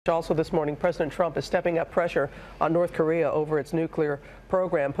Also this morning, President Trump is stepping up pressure on North Korea over its nuclear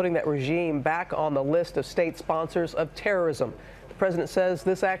program, putting that regime back on the list of state sponsors of terrorism. The president says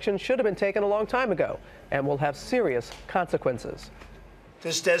this action should have been taken a long time ago and will have serious consequences.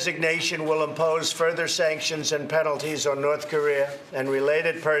 This designation will impose further sanctions and penalties on North Korea and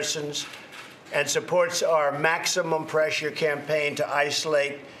related persons and supports our maximum pressure campaign to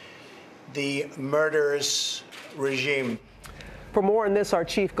isolate the murderous regime. For more on this, our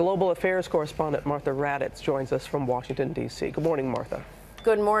chief global affairs correspondent, Martha Raddatz, joins us from Washington, D.C. Good morning, Martha.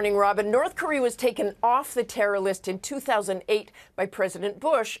 Good morning, Robin. North Korea was taken off the terror list in 2008 by President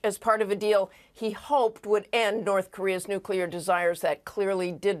Bush as part of a deal he hoped would end North Korea's nuclear desires. That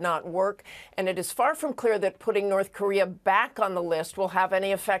clearly did not work, and it is far from clear that putting North Korea back on the list will have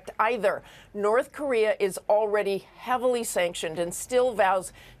any effect either. North Korea is already heavily sanctioned and still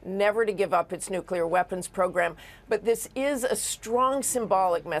vows never to give up its nuclear weapons program. But this is a strong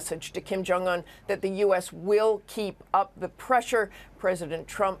symbolic message to Kim Jong-un that the U.S. will keep up the pressure. President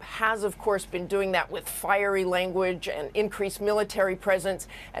Trump has, of course, been doing that with fiery language and increased military presence.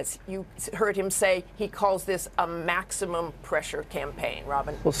 As you heard him say, he calls this a maximum pressure campaign.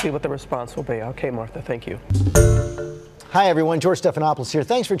 Robin. We'll see what the response will be. Okay, Martha, thank you. Hi, everyone. George Stephanopoulos here.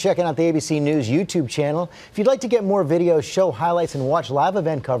 Thanks for checking out the ABC News YouTube channel. If you'd like to get more videos, show highlights, and watch live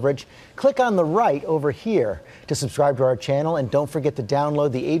event coverage, click on the right over here to subscribe to our channel. And don't forget to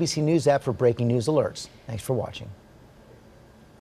download the ABC News app for breaking news alerts. Thanks for watching.